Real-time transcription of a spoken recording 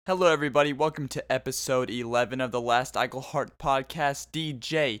Hello, everybody. Welcome to episode 11 of the Last Eichelhart podcast.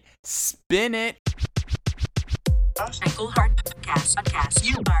 DJ, spin it. Eichelhart podcast.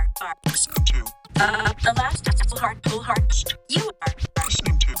 You are listening to the Last Eichelhart. You are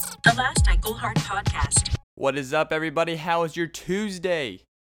listening to the Last Eichelhart podcast. What is up, everybody? How was your Tuesday?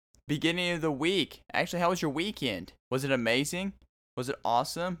 Beginning of the week. Actually, how was your weekend? Was it amazing? Was it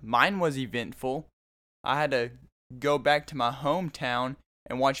awesome? Mine was eventful. I had to go back to my hometown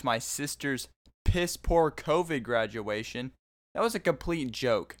and watch my sister's piss poor COVID graduation. That was a complete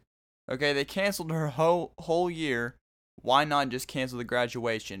joke. Okay, they canceled her whole year. Why not just cancel the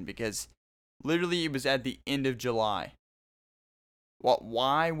graduation? Because literally it was at the end of July.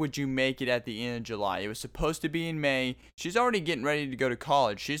 Why would you make it at the end of July? It was supposed to be in May. She's already getting ready to go to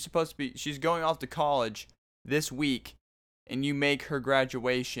college. She's going off to college this week, and you make her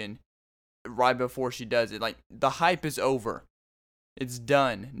graduation right before she does it. Like, the hype is over. It's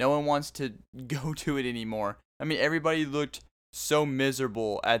done. No one wants to go to it anymore. I mean, everybody looked so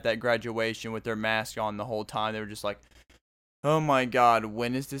miserable at that graduation with their mask on the whole time. They were just like, oh my god,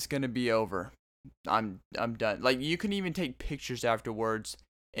 when is this going to be over? I'm done. Like, you couldn't even take pictures afterwards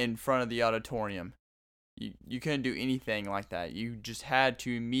in front of the auditorium. You couldn't do anything like that. You just had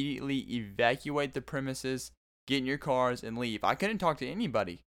to immediately evacuate the premises, get in your cars, and leave. I couldn't talk to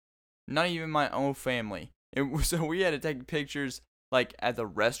anybody. Not even my own family. So we had to take pictures like at the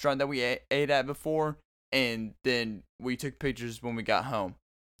restaurant that we ate at before, and then we took pictures when we got home.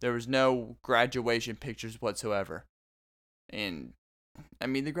 There was no graduation pictures whatsoever. And I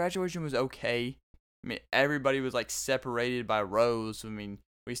mean, the graduation was okay. I mean, everybody was like separated by rows. I mean,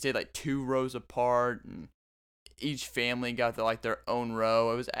 we stayed like 2 rows apart, and each family got their own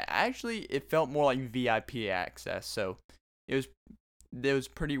row. It felt more like VIP access, so it was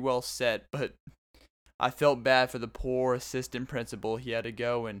pretty well set, but I felt bad for the poor assistant principal. He had to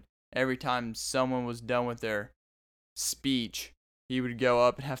go, and every time someone was done with their speech, he would go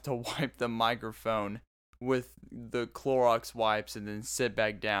up and have to wipe the microphone with the Clorox wipes and then sit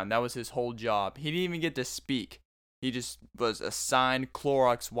back down. That was his whole job. He didn't even get to speak. He just was assigned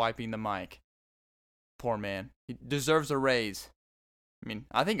Clorox wiping the mic. Poor man. He deserves a raise. I mean,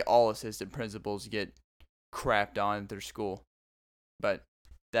 I think all assistant principals get crapped on at their school. But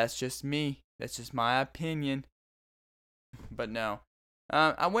that's just me. That's just my opinion. But no.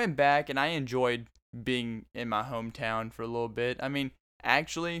 I went back and I enjoyed being in my hometown for a little bit. I mean,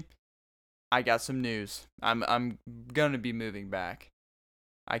 actually, I got some news. I'm gonna be moving back.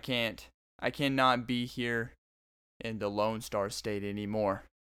 I cannot be here in the Lone Star State anymore.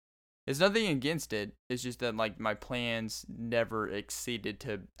 It's nothing against it. It's just that like my plans never exceeded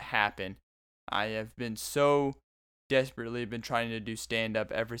to happen. I have been so desperately been trying to do stand-up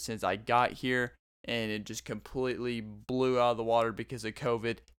ever since I got here, and it just completely blew out of the water because of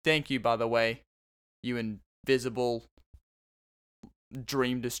COVID. Thank you, by the way, you invisible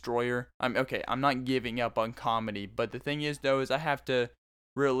dream destroyer. I'm not giving up on comedy, but the thing is, though, is I have to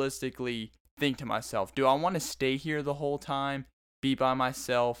realistically think to myself, do I want to stay here the whole time, be by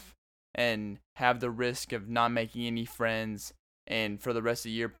myself, and have the risk of not making any friends, and for the rest of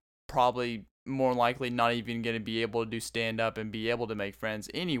the year probably more likely not even going to be able to do stand-up and be able to make friends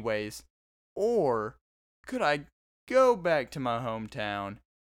anyways? Or could I go back to my hometown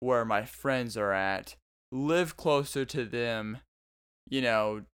where my friends are at, live closer to them,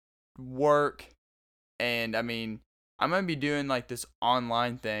 work, and I mean, I'm going to be doing like this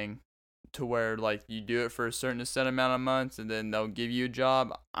online thing to where like you do it for a certain set amount of months and then they'll give you a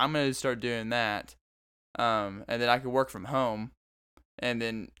job. I'm going to start doing that. And then I could work from home. And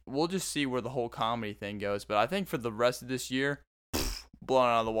then we'll just see where the whole comedy thing goes. But I think for the rest of this year, blown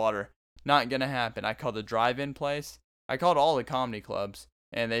out of the water. Not going to happen. I called the drive-in place. I called all the comedy clubs.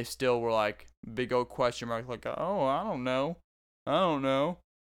 And they still were like, big old question mark. Like, oh, I don't know. And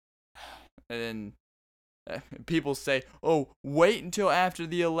then people say, oh, wait until after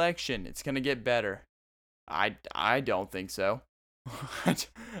the election. It's going to get better. I don't think so.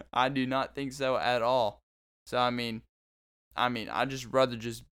 I do not think so at all. So, I mean, I'd just rather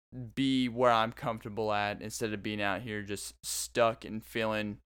just be where I'm comfortable at instead of being out here just stuck and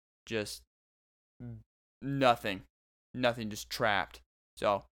feeling just nothing, just trapped.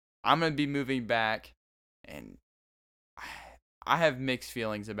 So I'm going to be moving back, and I have mixed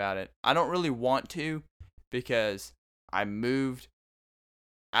feelings about it. I don't really want to because I moved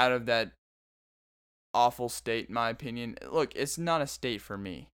out of that awful state, in my opinion. Look, it's not a state for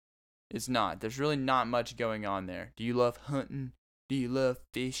me. It's not. There's really not much going on there. Do you love hunting? Do you love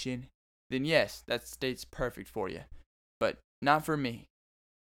fishing? Then yes, that state's perfect for you. But not for me.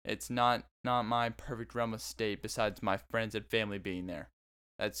 It's not my perfect realm of state besides my friends and family being there.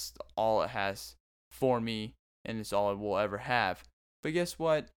 That's all it has for me, and it's all it will ever have. But guess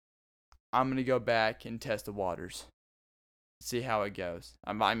what? I'm going to go back and test the waters. See how it goes.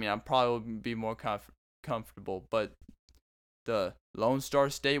 I mean, I'll probably be more comfortable, but the Lone Star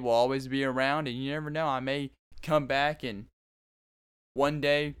State will always be around, and you never know. I may come back and one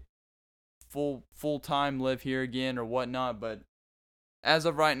day full time live here again or whatnot, but as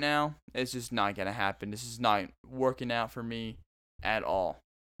of right now, it's just not gonna happen. This is not working out for me at all,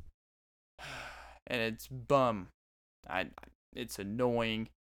 and it's bum. It's annoying,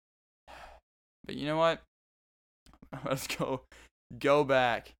 but you know what? Let's go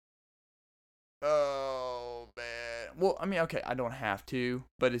back. Oh man. Well, I mean, okay, I don't have to,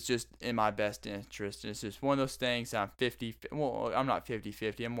 but it's just in my best interest. And it's just one of those things. I'm 50. Well, I'm not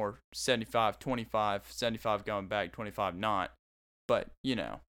 50-50. I'm more 75-25. 75 going back, 25 not. But you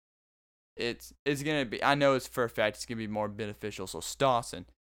know, it's gonna be. I know it's for a fact it's gonna be more beneficial. So Dawson,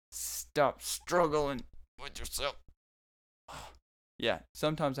 stop struggling with yourself. Yeah,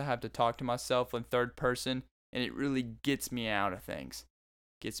 sometimes I have to talk to myself in third person, and it really gets me out of things.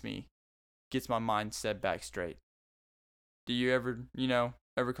 Gets my mind set back straight. Do you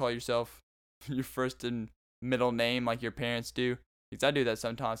ever call yourself your first and middle name like your parents do? Because I do that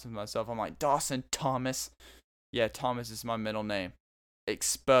sometimes with myself. I'm like, Dawson Thomas. Yeah, Thomas is my middle name.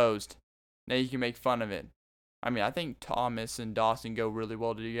 Exposed. Now you can make fun of it. I mean, I think Thomas and Dawson go really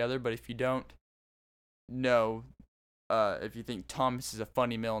well together, but if you don't know, if you think Thomas is a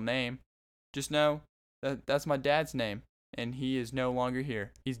funny middle name, just know that that's my dad's name. And he is no longer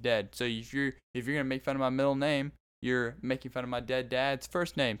here. He's dead. So if you're gonna make fun of my middle name, you're making fun of my dead dad's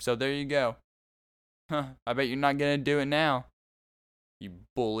first name. So there you go. Huh. I bet you're not gonna do it now. You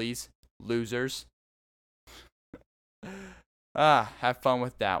bullies, losers. Have fun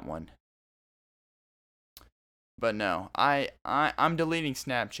with that one. But no, I'm deleting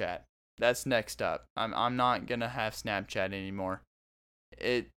Snapchat. That's next up. I'm not gonna have Snapchat anymore.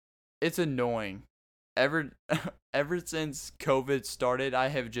 It's annoying. Ever since COVID started, I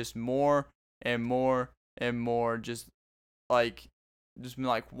have just more and more and more just been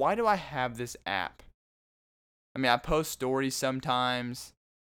like, why do I have this app? I mean, I post stories sometimes,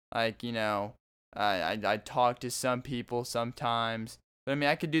 I talk to some people sometimes, but I mean,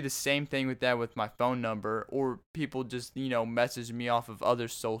 I could do the same thing with that with my phone number, or people just message me off of other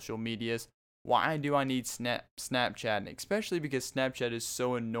social medias. Why do I need Snapchat? Especially because Snapchat is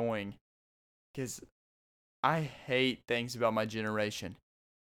so annoying. Because I hate things about my generation.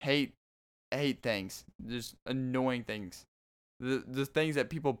 Hate things. Just annoying things. The things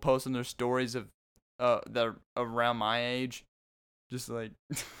that people post on their stories of that are around my age. Just like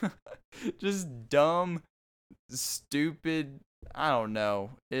just dumb, stupid. I don't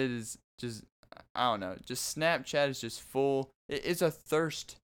know. It is just I don't know. Just Snapchat is just full. It's a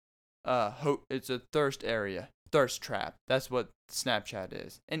thirst. It's a thirst area. Thirst trap. That's what Snapchat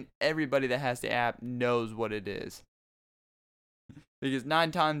is. And everybody that has the app knows what it is. Because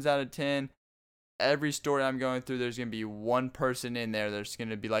 9 times out of 10, every story I'm going through, there's going to be one person in there that's going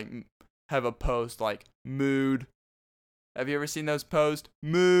to be like, have a post like, mood. Have you ever seen those posts?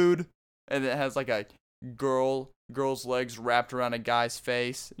 Mood. And it has like a girl's legs wrapped around a guy's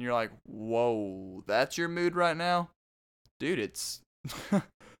face. And you're like, whoa, that's your mood right now? Dude, it's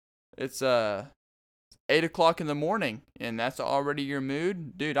 8 o'clock in the morning, and that's already your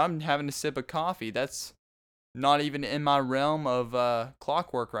mood? Dude, I'm having a sip of coffee. That's not even in my realm of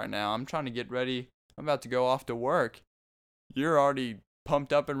clockwork right now. I'm trying to get ready. I'm about to go off to work. You're already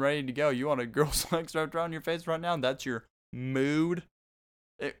pumped up and ready to go. You want a girl's legs wrapped around your face right now? That's your mood?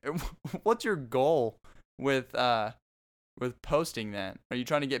 What's your goal with posting that? Are you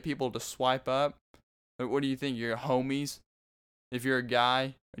trying to get people to swipe up? What do you think? Your homies? If you're a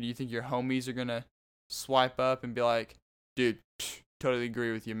guy, or do you think your homies are going to swipe up and be like, dude, totally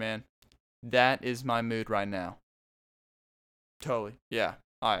agree with you, man. That is my mood right now. Totally. Yeah.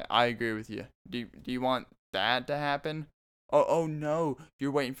 I agree with you. Do you want that to happen? Oh no.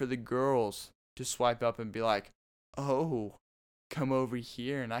 You're waiting for the girls to swipe up and be like, oh, come over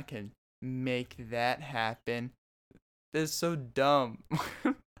here and I can make that happen. That's so dumb.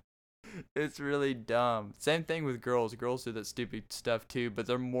 It's really dumb. Same thing with girls. Girls do that stupid stuff too, but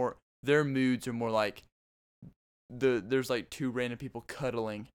their moods are more like there's like 2 random people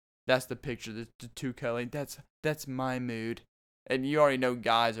cuddling. That's the picture. The 2 cuddling. That's my mood. And you already know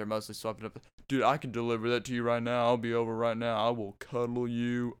guys are mostly swapping up. Dude, I can deliver that to you right now. I'll be over right now. I will cuddle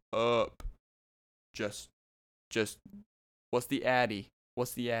you up. Just what's the addy?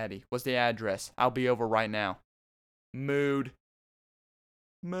 What's the address? I'll be over right now. Mood.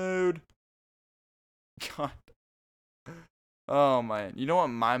 God. Oh man, you know what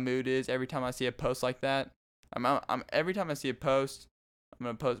my mood is every time I see a post like that? I'm every time I see a post, I'm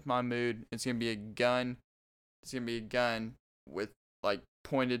gonna post my mood. It's gonna be a gun. It's gonna be a gun with like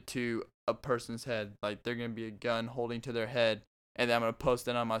pointed to a person's head. Like they're gonna be a gun holding to their head, and then I'm gonna post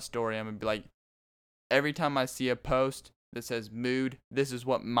it on my story. I'm gonna be like, every time I see a post that says mood, this is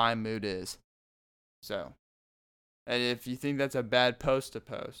what my mood is. So, and if you think that's a bad post to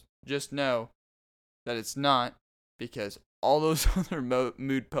post, just know that it's not, because all those other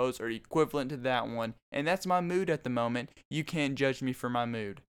mood posts are equivalent to that one, and that's my mood at the moment. You can't judge me for my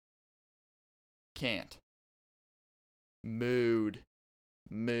mood. Can't. Mood.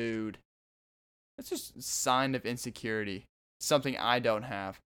 That's just a sign of insecurity. Something I don't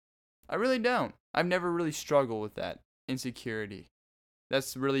have. I really don't. I've never really struggled with that. Insecurity.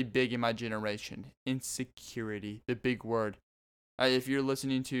 That's really big in my generation. Insecurity. The big word. If you're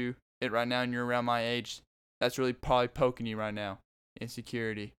listening to it right now and you're around my age, that's really probably poking you right now.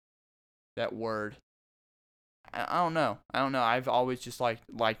 Insecurity. That word. I don't know. I've always just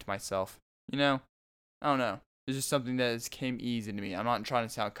liked myself. You know? I don't know. It's just something that has came easy to me. I'm not trying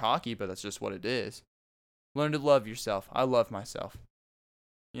to sound cocky, but that's just what it is. Learn to love yourself. I love myself.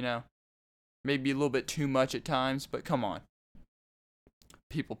 You know? Maybe a little bit too much at times, but come on.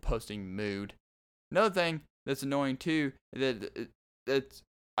 People posting mood. Another thing that's annoying too, that's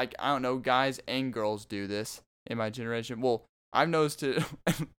like, I don't know, guys and girls do this in my generation. Well, I've noticed it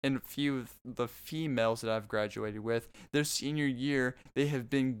in a few of the females that I've graduated with. Their senior year, they have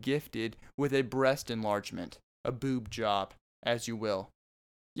been gifted with a breast enlargement, a boob job, as you will.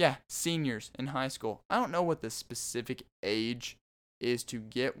 Yeah, seniors in high school. I don't know what the specific age is to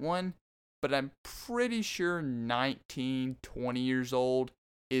get one, but I'm pretty sure 19, 20 years old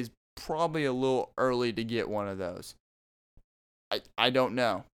is probably a little early to get one of those. I don't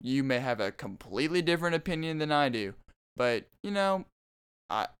know. You may have a completely different opinion than I do, but you know,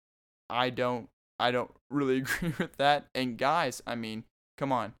 I don't really agree with that. And guys, I mean,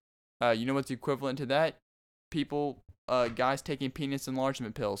 come on. You know what's equivalent to that? Guys taking penis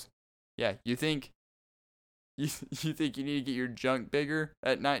enlargement pills. Yeah, you think you think you need to get your junk bigger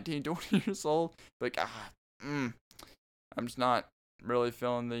at 19, 20 years old? Like, I'm just not really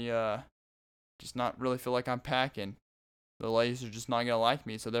feeling just not really feel like I'm packing. The ladies are just not gonna like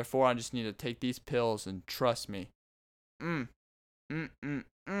me, so therefore I just need to take these pills and trust me. I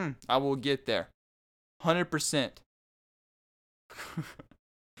will get there. 100%.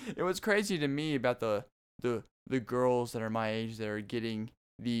 It was crazy to me about the girls that are my age that are getting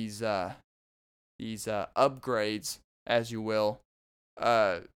these upgrades, as you will.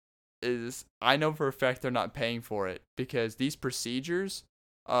 Is I know for a fact they're not paying for it, because these procedures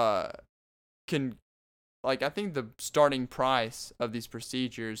can, like, I think the starting price of these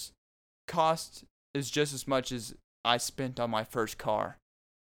procedures is just as much as I spent on my first car.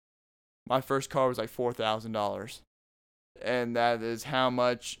 My first car was like $4,000, and that is how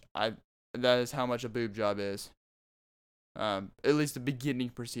much a boob job is. At least the beginning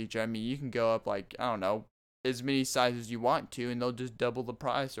procedure. I mean, you can go up, like, I don't know, as many sizes you want to, and they'll just double the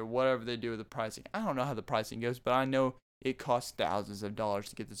price or whatever they do with the pricing. I don't know how the pricing goes, but I know it costs thousands of dollars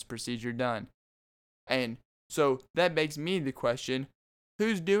to get this procedure done. And so that begs me the question,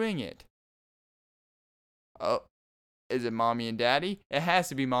 who's doing it? Oh, is it mommy and daddy? It has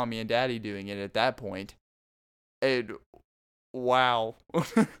to be mommy and daddy doing it at that point. And wow.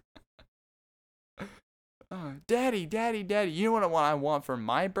 Daddy, you know what I want for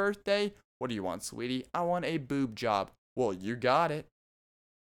my birthday? What do you want, sweetie? I want a boob job. Well, you got it.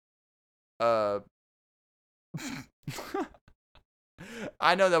 I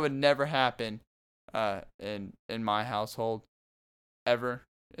know that would never happen in my household ever.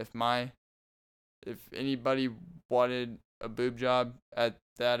 If anybody wanted a boob job at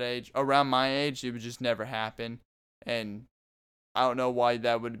that age, around my age, it would just never happen. And I don't know why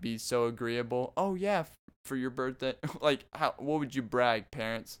that would be so agreeable. Oh yeah, for your birthday. Like, what would you brag,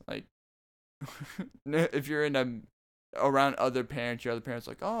 parents? Like, if you're around other parents, your other parents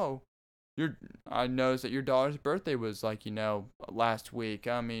like, oh, I noticed that your daughter's birthday was, like, last week.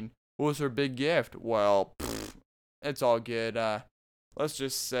 I mean, what was her big gift? Well, it's all good. Let's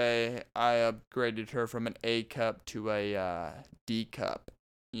just say I upgraded her from an A cup to a D cup,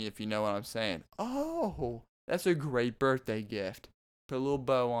 if you know what I'm saying. Oh, that's a great birthday gift. Put a little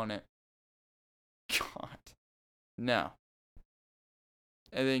bow on it. God, no.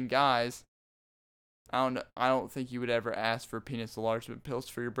 And then guys, I don't think you would ever ask for penis enlargement pills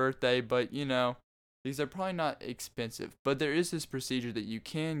for your birthday, but these are probably not expensive. But there is this procedure that you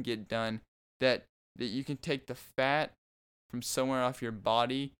can get done that you can take the fat from somewhere off your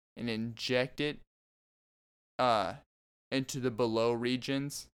body and inject it into the below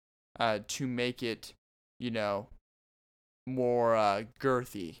regions to make it, more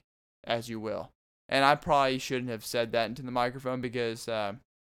girthy, as you will. And I probably shouldn't have said that into the microphone because a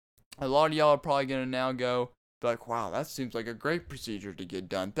lot of y'all are probably going to now go, like, wow, that seems like a great procedure to get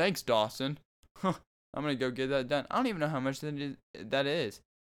done. Thanks, Dawson. I'm going to go get that done. I don't even know how much that is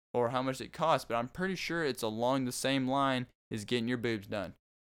or how much it costs, but I'm pretty sure it's along the same line as getting your boobs done.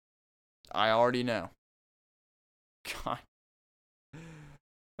 I already know. God.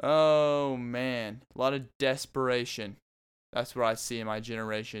 Oh, man. A lot of desperation. That's what I see in my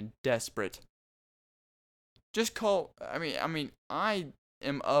generation. Desperate. Just call, I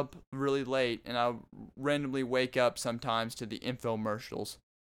am up really late and I'll randomly wake up sometimes to the infomercials.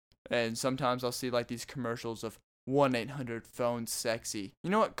 And sometimes I'll see like these commercials of 1-800-PHONE-SEXY. You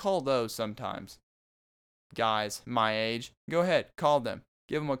know what? Call those sometimes. Guys, my age, go ahead, call them.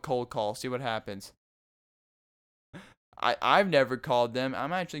 Give them a cold call, see what happens. I've never called them.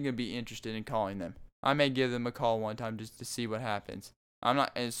 I'm actually going to be interested in calling them. I may give them a call one time just to see what happens. I'm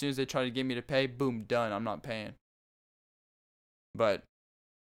not, and as soon as they try to get me to pay, boom, done. I'm not paying. But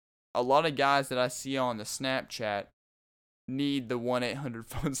a lot of guys that I see on the Snapchat need the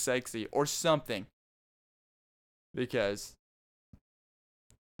 1-800-PHONE-SEXY or something. Because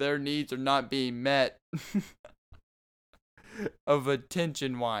their needs are not being met of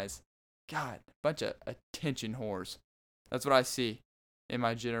attention wise. God, bunch of attention whores. That's what I see in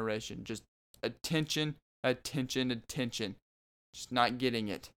my generation. Just attention, attention, attention. Just not getting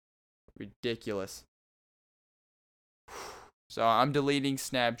it. Ridiculous. So I'm deleting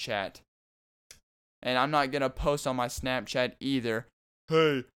Snapchat. And I'm not going to post on my Snapchat either.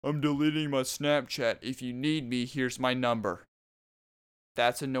 Hey, I'm deleting my Snapchat. If you need me, here's my number.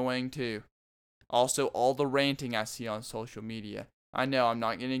 That's annoying too. Also, all the ranting I see on social media. I know I'm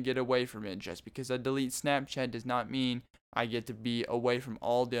not going to get away from it. Just because I delete Snapchat does not mean I get to be away from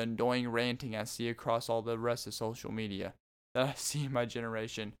all the annoying ranting I see across all the rest of social media that I see in my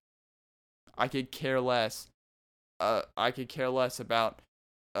generation. I could care less. I could care less about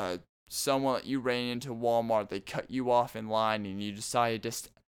someone you ran into Walmart. They cut you off in line and you decided to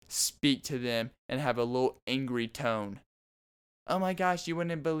speak to them and have a little angry tone. Oh my gosh, you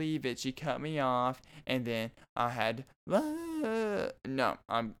wouldn't believe it. She cut me off and then I had no,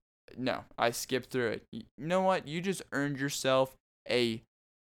 I skipped through it. You know what? You just earned yourself a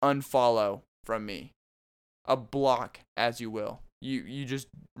unfollow from me. A block, as you will. You just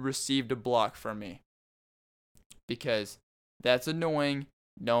received a block from me. Because that's annoying.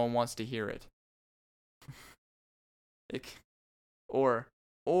 No one wants to hear it. Or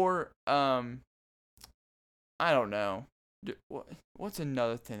I don't know. What's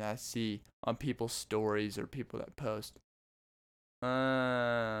another thing that I see on people's stories or people that post?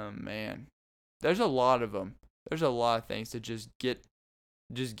 Man. There's a lot of them. There's a lot of things to just get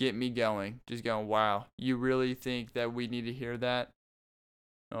me going. Just going, wow, you really think that we need to hear that?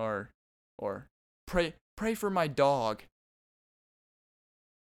 Or pray for my dog.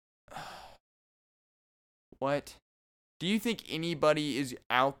 What? Do you think anybody is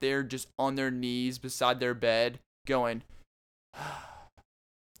out there just on their knees beside their bed going,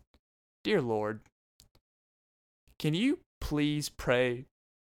 Dear Lord, can you please pray?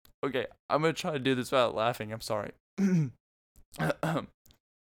 Okay, I'm going to try to do this without laughing. I'm sorry.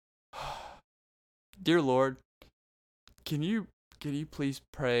 Dear Lord, can you please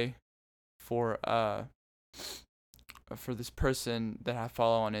pray for this person that I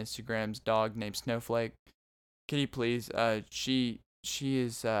follow on Instagram's dog named Snowflake? Can you please? She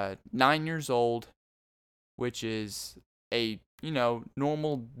is 9 years old, which is a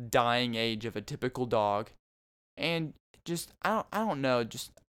normal dying age of a typical dog, and just I don't know,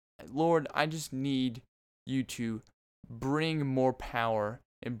 just Lord, I just need you to bring more power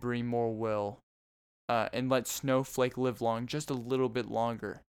and bring more will, and let Snowflake live long, just a little bit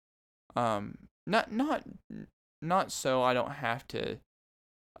longer. Not so I don't have to,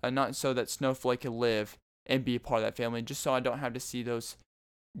 not so that Snowflake can live and be a part of that family, just so I don't have to see those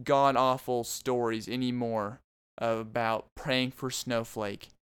god-awful stories anymore about praying for Snowflake.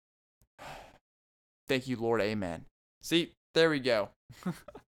 Thank you, Lord, amen. See, there we go.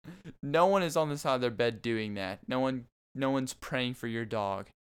 No one is on the side of their bed doing that. No one's praying for your dog.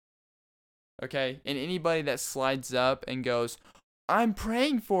 Okay? And anybody that slides up and goes, I'm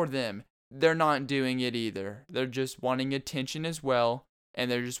praying for them, they're not doing it either. They're just wanting attention as well, and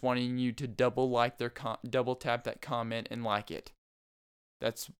they're just wanting you to double tap that comment and like it.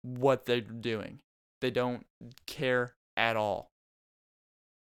 That's what they're doing. They don't care at all.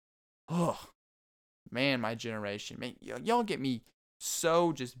 Oh, man, my generation. Man, y'all get me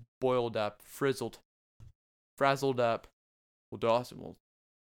so just boiled up, frazzled up. Well, Dawson, well,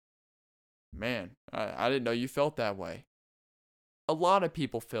 man, I didn't know you felt that way. A lot of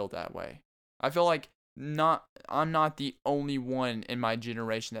people feel that way. I feel like I'm not the only one in my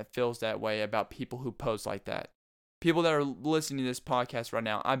generation that feels that way about people who post like that. People that are listening to this podcast right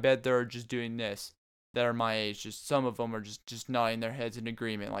now, I bet they're just doing this, that are my age. Just some of them are just nodding their heads in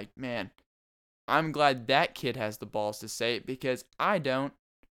agreement. Like, man, I'm glad that kid has the balls to say it because I don't.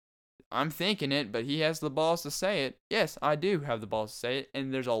 I'm thinking it, but he has the balls to say it. Yes, I do have the balls to say it,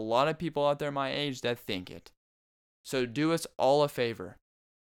 and there's a lot of people out there my age that think it. So do us all a favor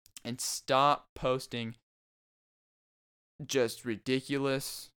and stop posting just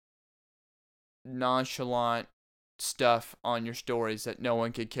ridiculous, nonchalant stuff on your stories that no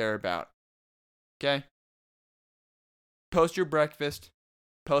one could care about. Okay? Post your breakfast.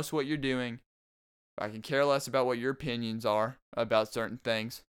 Post what you're doing. I can care less about what your opinions are about certain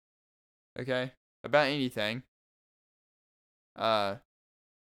things. Okay? About anything. I'm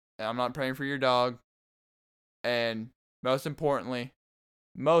not praying for your dog. And most importantly,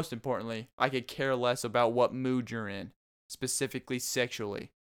 I could care less about what mood you're in, specifically sexually.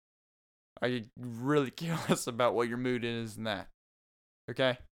 I could really care less about what your mood is than that.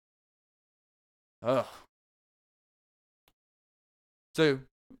 Okay? Ugh.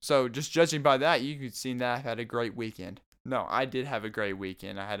 So just judging by that, you could see that I've had a great weekend. No, I did have a great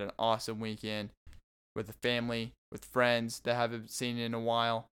weekend. I had an awesome weekend with the family, with friends that I haven't seen in a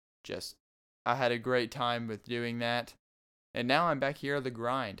while. I had a great time with doing that. And now I'm back here on the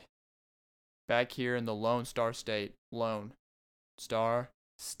grind. Back here in the Lone Star State. Lone Star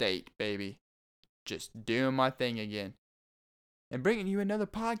State, baby. Just doing my thing again. And bringing you another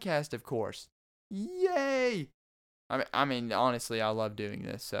podcast, of course. Yay! I mean, honestly, I love doing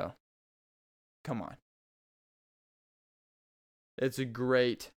this, so come on. It's a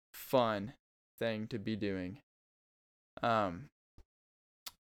great, fun thing to be doing.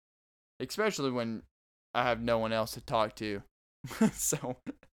 Especially when I have no one else to talk to. So,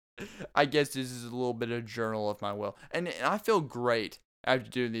 I guess this is a little bit of journal of my will. And I feel great after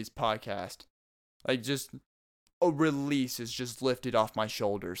doing these podcasts. Like, just a release is just lifted off my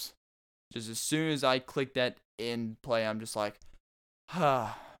shoulders. Just as soon as I click that end play, I'm just like,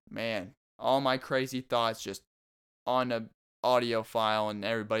 man, all my crazy thoughts just on a audio file and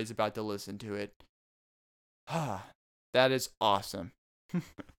everybody's about to listen to it. That is awesome.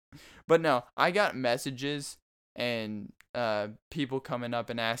 But no, I got messages and people coming up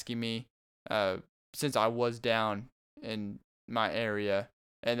and asking me since I was down in my area,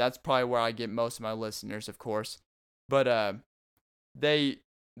 and that's probably where I get most of my listeners, of course. But they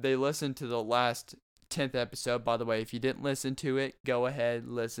listened to the last 10th episode. By the way, if you didn't listen to it, go ahead,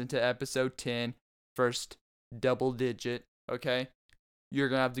 listen to episode 10, first double digit, okay? You're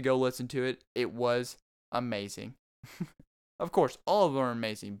going to have to go listen to it. It was amazing. Of course, all of them are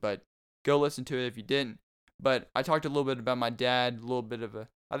amazing, but go listen to it if you didn't. But I talked a little bit about my dad,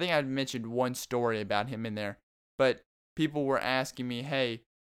 I think I mentioned one story about him in there. But people were asking me, hey,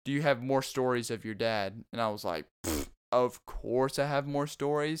 do you have more stories of your dad? And I was like, of course I have more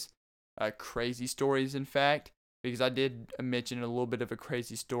stories. Crazy stories, in fact. Because I did mention a little bit of a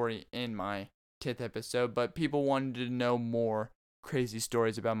crazy story in my 10th episode. But people wanted to know more crazy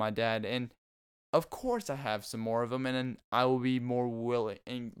stories about my dad. And of course I have some more of them. And I will be more willing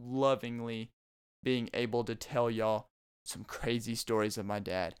and lovingly being able to tell y'all some crazy stories of my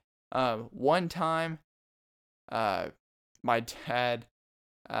dad. One time, my dad,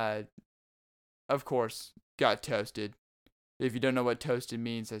 of course, got toasted. If you don't know what toasted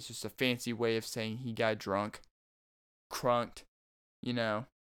means, that's just a fancy way of saying he got drunk. Crunked, you know.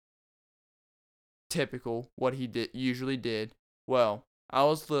 Typical, what he usually did. Well, I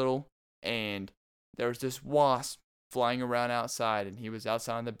was little, and there was this wasp flying around outside, and he was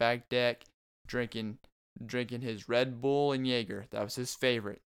outside on the back deck, drinking his Red Bull and Jaeger. That was his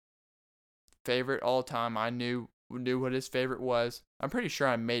favorite all time. I knew what his favorite was. I'm pretty sure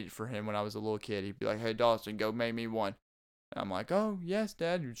I made it for him when I was a little kid. He'd be like, hey, Dawson, go make me one. And I'm like, oh, yes,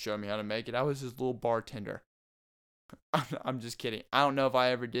 Dad. You'd show me how to make it. I was his little bartender. I'm just kidding. I don't know if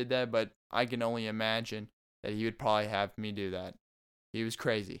I ever did that, but I can only imagine that he would probably have me do that. He was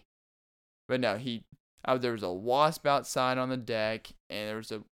crazy. But no, there was a wasp outside on the deck, and there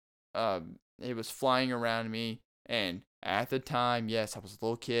was it was flying around me, and at the time, yes, I was a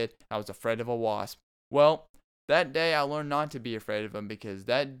little kid, I was afraid of a wasp. Well, that day I learned not to be afraid of him because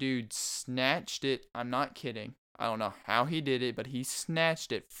that dude snatched it. I'm not kidding. I don't know how he did it, but he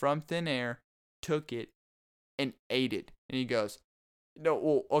snatched it from thin air, took it, and ate it. And he goes, no,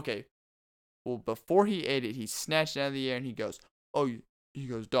 well, okay. Well, before he ate it, he snatched it out of the air, and he goes, oh, he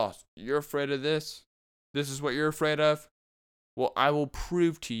goes, Dawson, you're afraid of this? This is what you're afraid of? Well, I will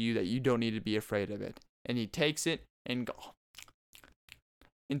prove to you that you don't need to be afraid of it. And he takes it and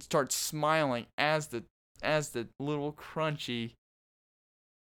starts smiling as the little crunchy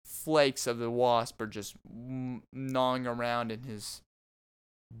flakes of the wasp are just gnawing around in his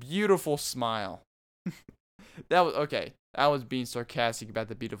beautiful smile. That was okay. I was being sarcastic about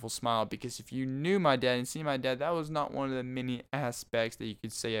the beautiful smile, because if you knew my dad and seen my dad, that was not one of the many aspects that you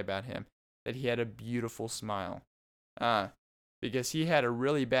could say about him, that he had a beautiful smile. Because he had a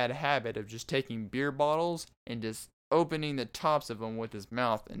really bad habit of just taking beer bottles and just opening the tops of them with his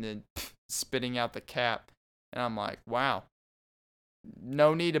mouth and then spitting out the cap. And I'm like, wow,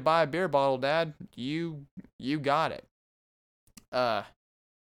 no need to buy a beer bottle, Dad. You got it.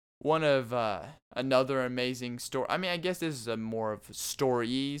 One of another amazing story. I mean, I guess this is a more of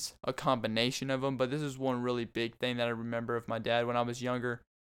stories, a combination of them, but this is one really big thing that I remember of my dad when I was younger.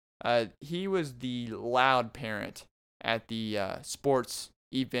 He was the loud parent at the sports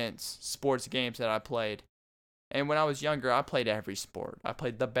events, sports games that I played. And when I was younger, I played every sport. I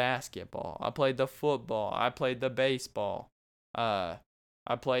played the basketball. I played the football. I played the baseball. I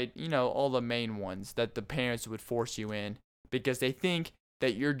played, all the main ones that the parents would force you in, because they think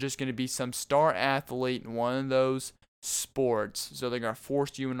that you're just going to be some star athlete in one of those sports. So they're going to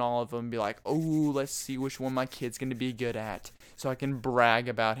force you in all of them and be like, oh, let's see which one my kid's going to be good at, so I can brag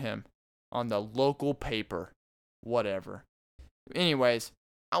about him on the local paper, whatever. Anyways,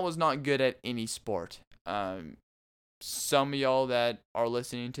 I was not good at any sport. Some of y'all that are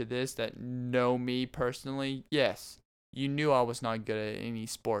listening to this that know me personally, yes, you knew I was not good at any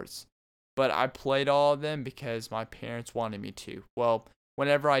sports. But I played all of them because my parents wanted me to. Well,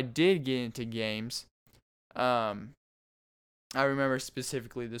 whenever I did get into games, I remember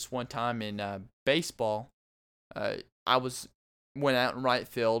specifically this one time in baseball. I went out in right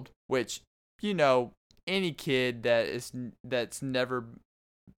field, which, any kid that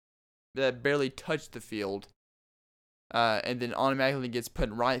barely touched the field, and then automatically gets put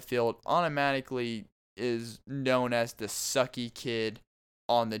in right field, automatically is known as the sucky kid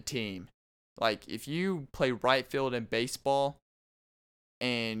on the team. Like, if you play right field in baseball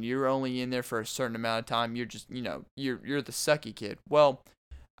and you're only in there for a certain amount of time, you're just, you're the sucky kid. Well,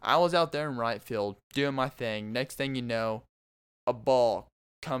 I was out there in right field doing my thing. Next thing you know, a ball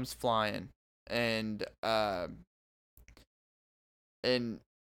comes flying, and I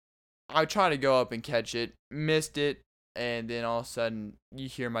try to go up and catch it, missed it, and then all of a sudden you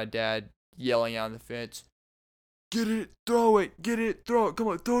hear my dad yelling out on the fence, "Get it, throw it, come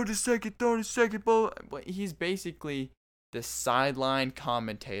on, throw it to second, ball." He's basically the sideline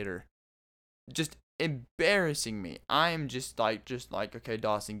commentator, just embarrassing me. I am just like, okay,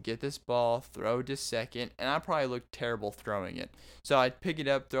 Dawson, get this ball, throw it to second, and I probably look terrible throwing it. So I pick it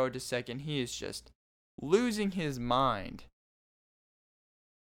up, throw it to second. He is just losing his mind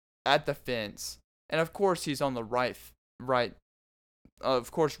at the fence, and of course he's on the right.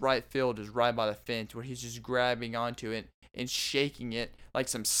 Of course, right field is right by the fence, where he's just grabbing onto it and shaking it like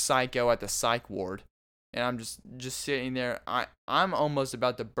some psycho at the psych ward. And I'm just sitting there. I'm almost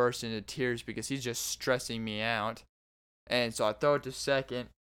about to burst into tears because he's just stressing me out. And so I throw it to second,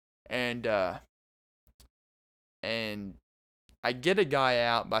 and I get a guy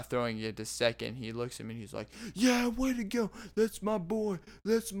out by throwing it to second. He looks at me and he's like, "Yeah, way to go. That's my boy.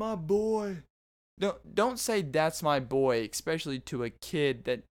 That's my boy." Don't say that's my boy, especially to a kid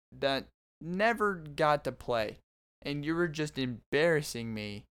that never got to play. And you were just embarrassing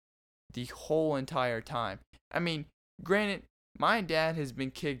me the whole entire time. I mean, granted, my dad has been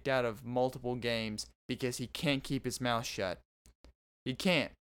kicked out of multiple games because he can't keep his mouth shut. He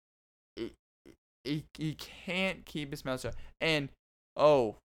can't. He can't keep his mouth shut. And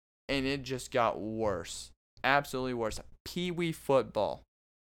it just got worse. Absolutely worse. Pee-wee football.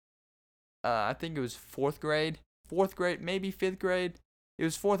 I think it was fourth grade, maybe fifth grade. It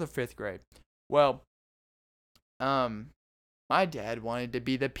was fourth or fifth grade. Well, my dad wanted to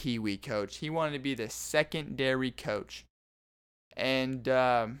be the pee-wee coach. He wanted to be the secondary coach. And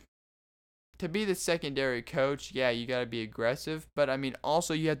to be the secondary coach, yeah, you gotta be aggressive. But I mean,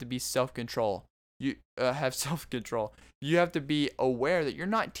 also you have to be self-control. You have self-control. You have to be aware that you're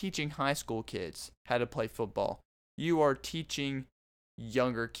not teaching high school kids how to play football. You are teaching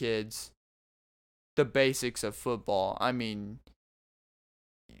younger kids the basics of football. I mean,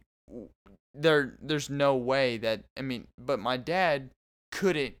 there's no way that, but my dad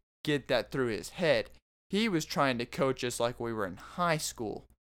couldn't get that through his head. He was trying to coach us like we were in high school,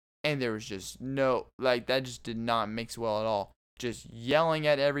 and there was just that just did not mix well at all. Just yelling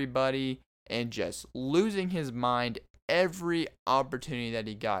at everybody and just losing his mind every opportunity that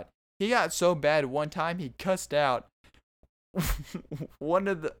he got. He got so bad one time he cussed out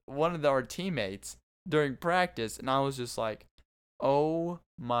our teammates during practice, and I was just like, oh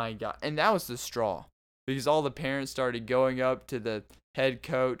my god. And that was the straw, because all the parents started going up to the head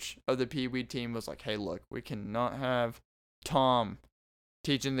coach of the Pee Wee team, was like, hey, look, we cannot have Tom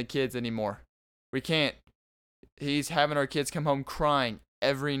teaching the kids anymore. We can't. He's having our kids come home crying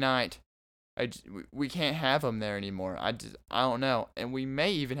every night. We can't have him there anymore. I don't know. And we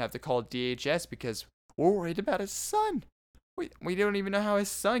may even have to call DHS because we're worried about his son. We don't even know how his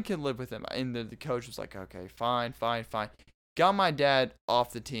son can live with him. And the coach was like, okay, fine. Got my dad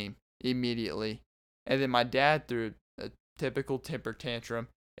off the team immediately. And then my dad threw a typical temper tantrum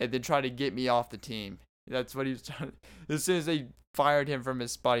and then tried to get me off the team. That's what he was trying to. As soon as they fired him from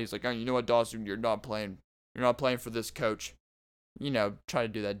his spot, he was like, oh, you know what, Dawson, you're not playing. You're not playing for this coach. Try to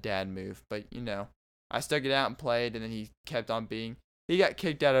do that dad move. But, I stuck it out and played, and then he kept on being. He got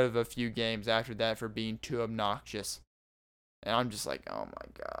kicked out of a few games after that for being too obnoxious. And I'm just like, oh my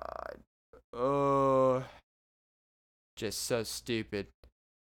god. Oh. Just so stupid.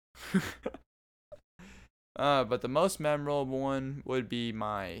 But the most memorable one would be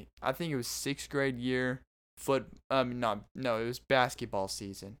I think it was 6th grade year, it was basketball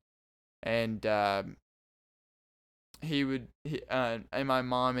season. And, and my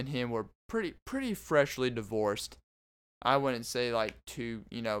mom and him were pretty freshly divorced. I wouldn't say like too,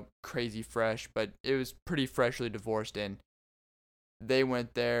 crazy fresh, but it was pretty freshly divorced, and they were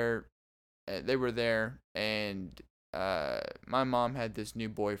there, and my mom had this new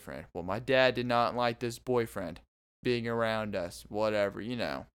boyfriend. Well, my dad did not like this boyfriend being around us, whatever,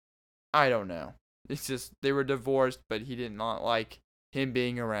 I don't know. It's just, they were divorced, but he did not like him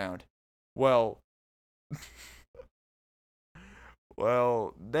being around. Well,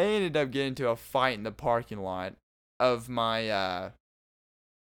 they ended up getting into a fight in the parking lot of my,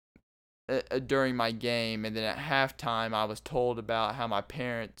 during my game, and then at halftime, I was told about how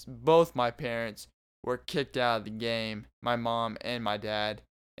both my parents, were kicked out of the game, my mom and my dad,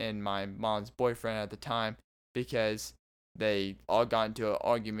 and my mom's boyfriend at the time, because they all got into an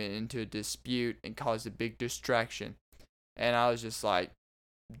argument, into a dispute, and caused a big distraction. And I was just like,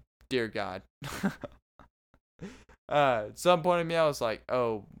 dear God. At some point in me, I was like,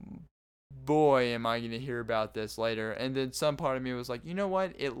 oh boy, am I going to hear about this later. And then some part of me was like, you know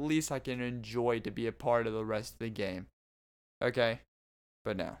what? At least I can enjoy to be a part of the rest of the game. Okay?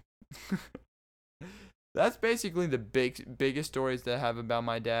 But no. That's basically the biggest stories that I have about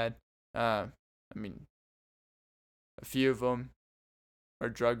my dad. A few of them are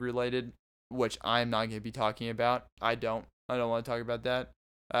drug related, which I'm not going to be talking about. I don't want to talk about that.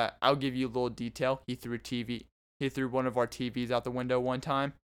 I'll give you a little detail. He threw one of our TVs out the window one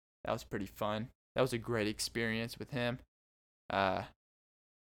time. That was pretty fun. That was a great experience with him.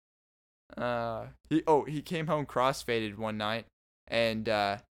 He came home crossfaded one night, and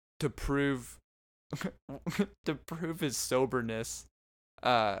to prove his soberness,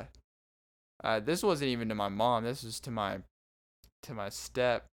 this wasn't even to my mom. This was to my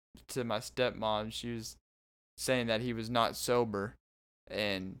stepmom. She was saying that he was not sober,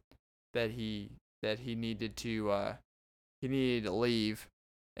 and that he needed to leave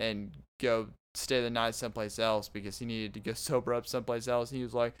and go stay the night someplace else because he needed to go sober up someplace else. And he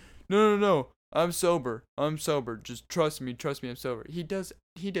was like, no, I'm sober. Just trust me, I'm sober. He does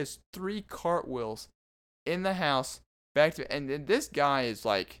 3 cartwheels in the house back to, and this guy is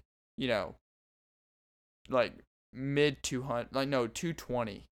like, like mid 200,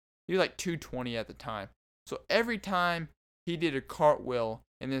 220. He was like 220 at the time. So every time he did a cartwheel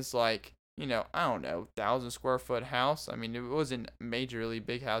in this, like, I don't know, 1,000 square foot house. I mean, it wasn't a majorly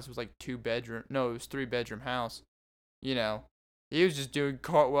big house. It was like 3-bedroom house. He was just doing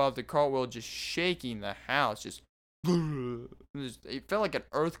cartwheel after cartwheel, just shaking the house. It felt like an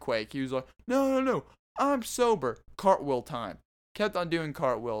earthquake. He was like, no, I'm sober. Cartwheel time. Kept on doing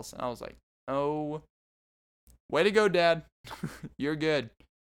cartwheels. And I was like, oh, way to go, Dad. You're good.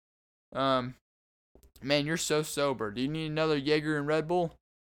 Man, you're so sober. Do you need another Jaeger and Red Bull?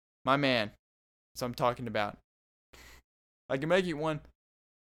 My man. That's what I'm talking about. I can make you one.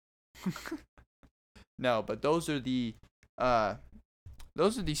 No, but those are the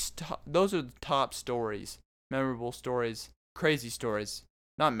top stories, memorable stories, crazy stories.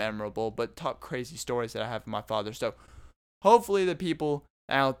 Not memorable, but top crazy stories that I have of my father. So, hopefully the people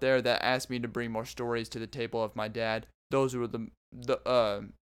out there that asked me to bring more stories to the table of my dad, those would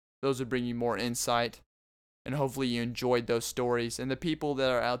bring you more insight. And hopefully you enjoyed those stories. And the people that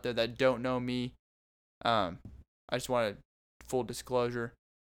are out there that don't know me, I just want full disclosure.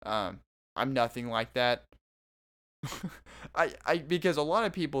 I'm nothing like that. Because a lot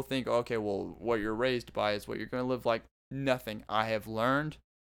of people think, okay, well, what you're raised by is what you're going to live like. nothing. I have learned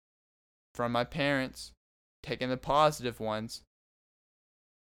from my parents, taken the positive ones,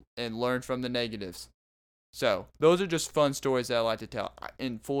 and learned from the negatives. So, those are just fun stories that I like to tell.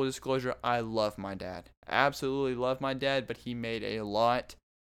 In full disclosure, I love my dad. Absolutely love my dad, but he made a lot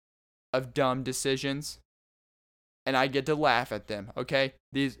of dumb decisions. And I get to laugh at them, okay?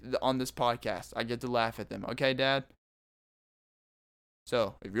 On this podcast, I get to laugh at them, okay, Dad?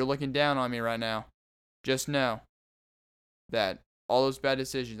 So, if you're looking down on me right now, just know that all those bad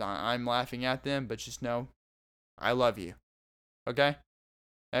decisions, I'm laughing at them, but just know I love you, okay?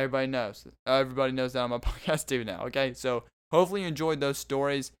 Everybody knows. Everybody knows that on my podcast too now, okay? So, hopefully you enjoyed those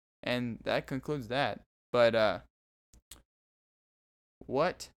stories, and that concludes that. But,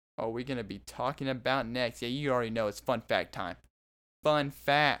 what are we going to be talking about next? Yeah, you already know it's fun fact time. Fun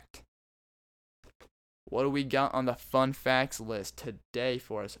fact. What do we got on the fun facts list today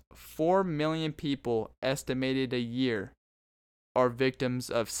for us? 4 million people estimated a year are victims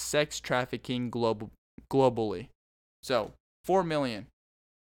of sex trafficking globally. So, 4 million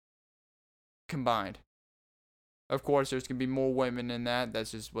combined. Of course, there's going to be more women in that.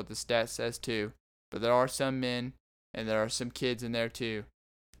 That's just what the stat says too. But there are some men and there are some kids in there too,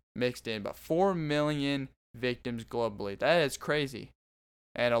 mixed in. But 4 million victims globally. That is crazy.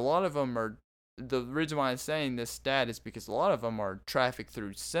 And a lot of them are, the reason why I'm saying this stat is because a lot of them are trafficked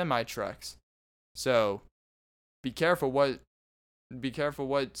through semi-trucks. So, be careful what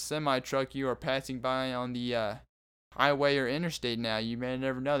semi-truck you are passing by on the highway or interstate now. You may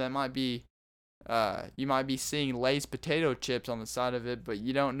never know. That might be, you might be seeing Lay's potato chips on the side of it, but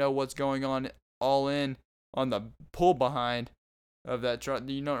you don't know what's going on all in on the pull behind of that truck.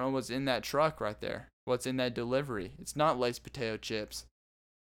 You don't know what's in that truck right there. What's in that delivery. It's not Lay's potato chips.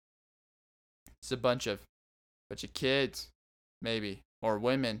 It's a bunch of kids, maybe, or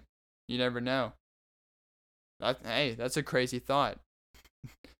women. You never know. Hey, that's a crazy thought.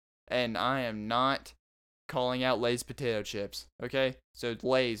 And I am not calling out Lay's potato chips, okay? So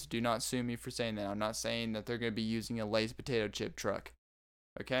Lay's, do not sue me for saying that. I'm not saying that they're going to be using a Lay's potato chip truck,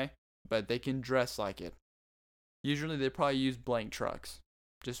 okay? But they can dress like it. Usually they probably use blank trucks.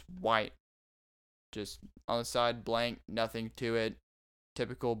 Just white. Just on the side, blank, nothing to it.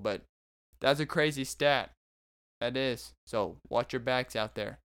 Typical, but that's a crazy stat. That is. So watch your backs out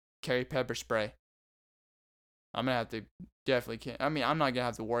there. Carry pepper spray. I'm gonna have to definitely. I'm not gonna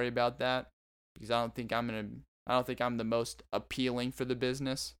have to worry about that because I don't think I'm the most appealing for the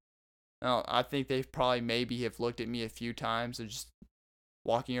business. No, I think they've probably maybe have looked at me a few times of just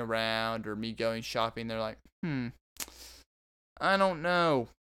walking around or me going shopping. They're like, I don't know.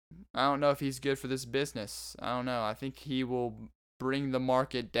 I don't know if he's good for this business. I don't know. I think he will bring the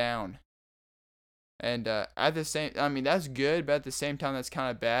market down. And at the same, that's good, but at the same time, that's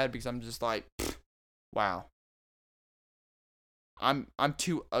kind of bad because I'm just like, wow. I'm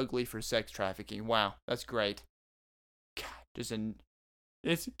too ugly for sex trafficking. Wow, that's great. God, just an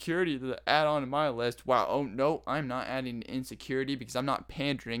insecurity to add on to my list. Wow, oh no, I'm not adding insecurity because I'm not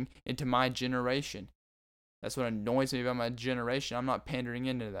pandering into my generation. That's what annoys me about my generation. I'm not pandering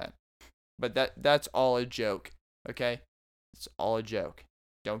into that. But that's all a joke, okay? It's all a joke.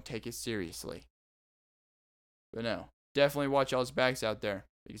 Don't take it seriously. But no, definitely watch y'all's backs out there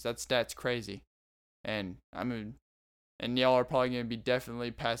because that stat's crazy. And and y'all are probably going to be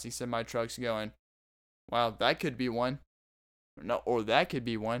definitely passing semi-trucks going, wow, that could be one. No, or that could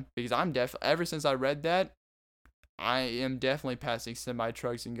be one. Because ever since I read that, I am definitely passing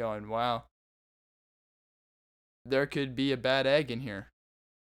semi-trucks and going, wow, there could be a bad egg in here.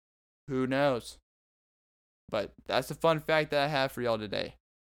 Who knows? But that's a fun fact that I have for y'all today.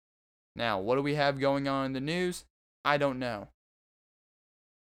 Now, what do we have going on in the news? I don't know.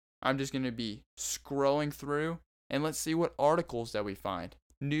 I'm just going to be scrolling through and let's see what articles that we find.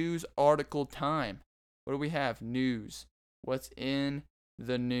 News article time. What do we have? News. What's in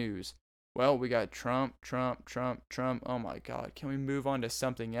the news? Well, we got Trump. Oh my God. Can we move on to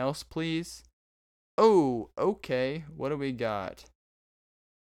something else, please? Oh, okay. What do we got?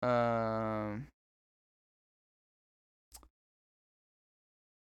 Huh.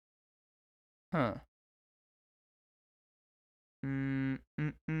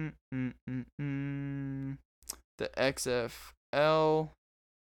 The XFL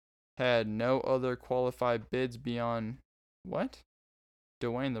had no other qualified bids beyond what?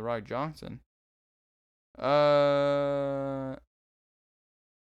 Dwayne "The Rock" Johnson. Hold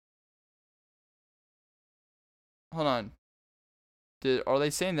on. Are they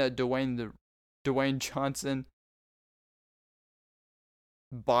saying that Dwayne Johnson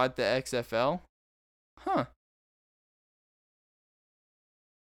bought the XFL? Huh.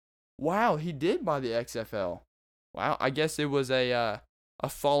 Wow, he did buy the XFL. Wow, I guess it was a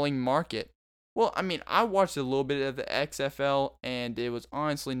falling market. Well, I mean, I watched a little bit of the XFL, and it was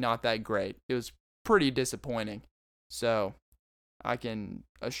honestly not that great. It was pretty disappointing. So, I can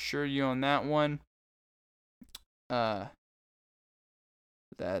assure you on that one, uh,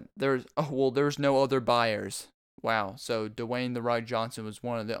 that there's no other buyers. Wow, so Dwayne The Rock Johnson was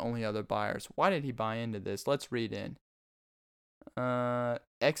one of the only other buyers. Why did he buy into this? Let's read in.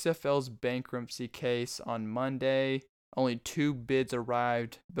 XFL's bankruptcy case on Monday. Only 2 bids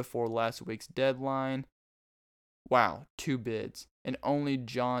arrived before last week's deadline. Wow, 2 bids, and only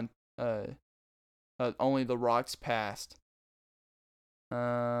only The Rock's passed.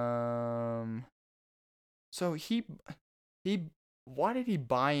 So he, why did he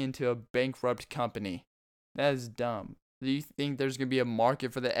buy into a bankrupt company? That is dumb. Do you think there's gonna be a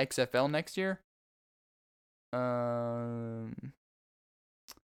market for the XFL next year?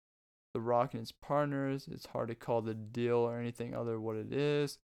 The Rock and his partners. It's hard to call the deal or anything other than what it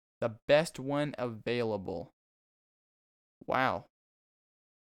is. The best one available. Wow.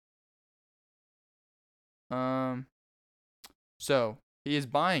 So he is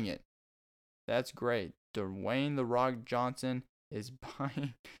buying it. That's great. Dwayne The Rock Johnson is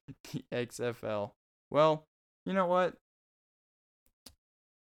buying the XFL. Well, you know what?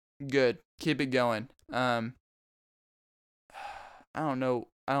 Good. Keep it going. I don't know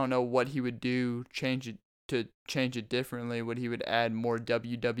what he would do, change it differently. Would he would add more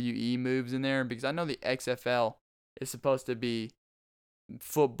WWE moves in there? Because I know the XFL is supposed to be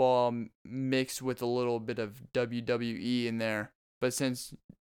football mixed with a little bit of WWE in there. But since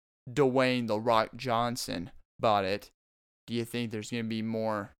Dwayne The Rock Johnson bought it, do you think there's going to be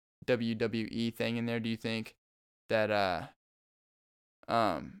more WWE thing in there? Do you think that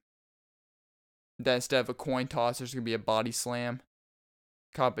that instead of a coin toss, there's going to be a body slam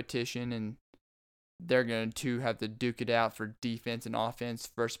competition, and they're going to have to duke it out for defense and offense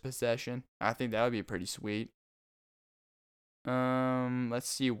first possession? I think that would be pretty sweet. Let's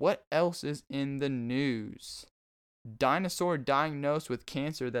see what else is in the news. Dinosaur diagnosed with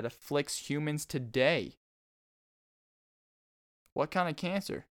cancer that afflicts humans today. What kind of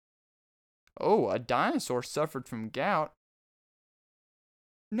cancer? Oh, a dinosaur suffered from gout.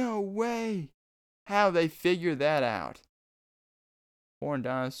 No way. How they figure that out? Born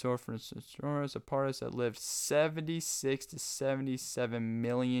dinosaur from Saurus, a partis that lived 76 to 77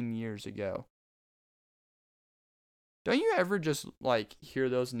 million years ago. Don't you ever just hear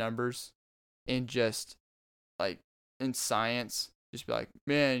those numbers and just in science just be like,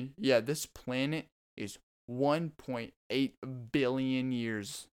 man, yeah, this planet is 1.8 billion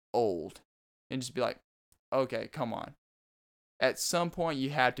years old, and just be like, okay, come on. At some point you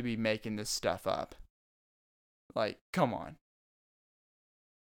have to be making this stuff up. Come on.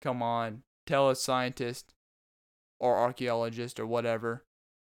 Come on. Tell a scientist or archaeologist or whatever,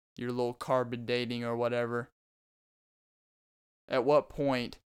 your little carbon dating or whatever. At what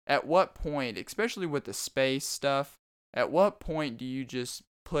point, especially with the space stuff, at what point do you just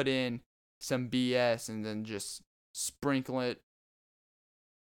put in some BS and then just sprinkle it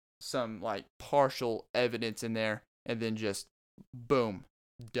some partial evidence in there and then just boom,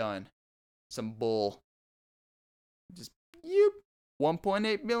 done. Some bull. Just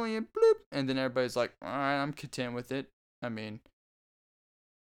 1.8 billion, bloop, and then everybody's like, all right, I'm content with it. I mean,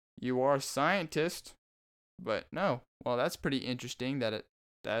 you are a scientist. But no, well, that's pretty interesting that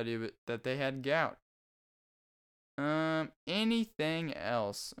they had gout. Anything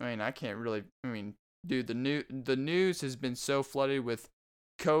else? I mean, I can't really. I mean, dude, the news has been so flooded with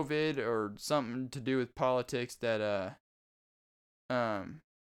COVID or something to do with politics that oh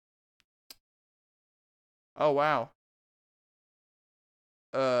wow.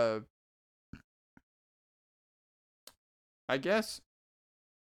 I guess.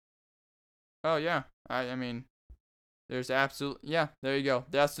 Oh yeah. I mean, there's yeah, there you go.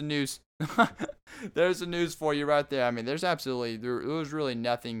 That's the news. There's the news for you right there. I mean, there was really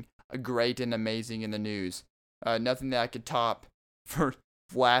nothing great and amazing in the news. Nothing that I could top for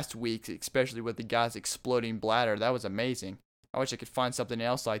last week, especially with the guy's exploding bladder. That was amazing. I wish I could find something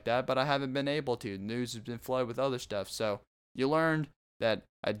else like that, but I haven't been able to. The news has been flooded with other stuff. So you learned that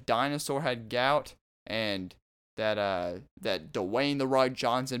a dinosaur had gout, and that Dwayne The Rock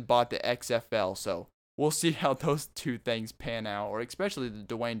Johnson bought the XFL. So we'll see how those two things pan out, or especially the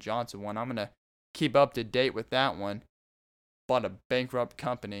Dwayne Johnson one. I'm going to keep up to date with that one. Bought a bankrupt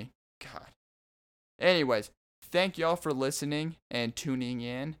company. God. Anyways, thank y'all for listening and tuning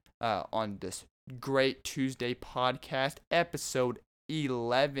in on this great Tuesday podcast, episode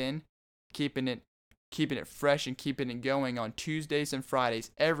 11. Keeping it fresh and keeping it going on Tuesdays and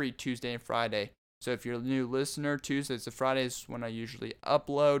Fridays, every Tuesday and Friday. So if you're a new listener, Tuesdays to Fridays is when I usually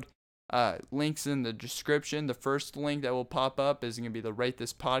upload. Links in the description. The first link that will pop up is going to be the Rate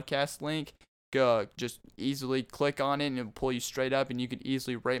This Podcast link. Go just easily click on it and it'll pull you straight up, and you can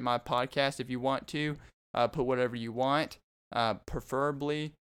easily rate my podcast if you want to. Put whatever you want.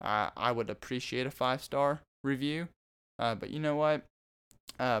 Preferably, I would appreciate a 5-star review. But you know what?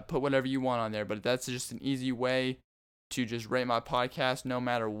 Put whatever you want on there. But that's just an easy way to just rate my podcast no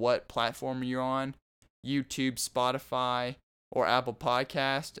matter what platform you're on. YouTube, Spotify, or Apple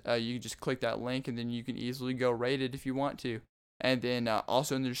Podcast. You just click that link and then you can easily go rate it if you want to. And then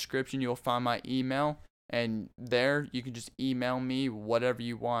also in the description, you'll find my email. And there, you can just email me whatever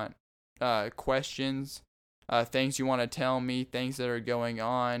you want. Questions, things you want to tell me, things that are going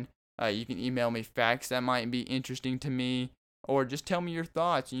on. You can email me facts that might be interesting to me. Or just tell me your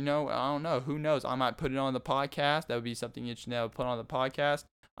thoughts. You know, I don't know. Who knows? I might put it on the podcast. That would be something interesting that I would put on the podcast.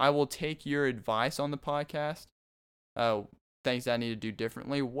 I will take your advice on the podcast. Things that I need to do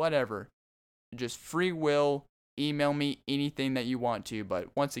differently. Whatever. Just free will. Email me anything that you want to. But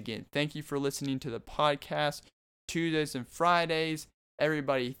once again, thank you for listening to the podcast. Tuesdays and Fridays.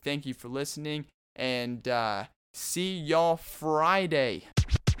 Everybody, thank you for listening. And see y'all Friday.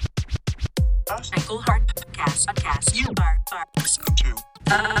 Cool Heart Podcast. You are listening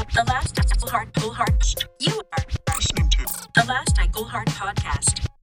to the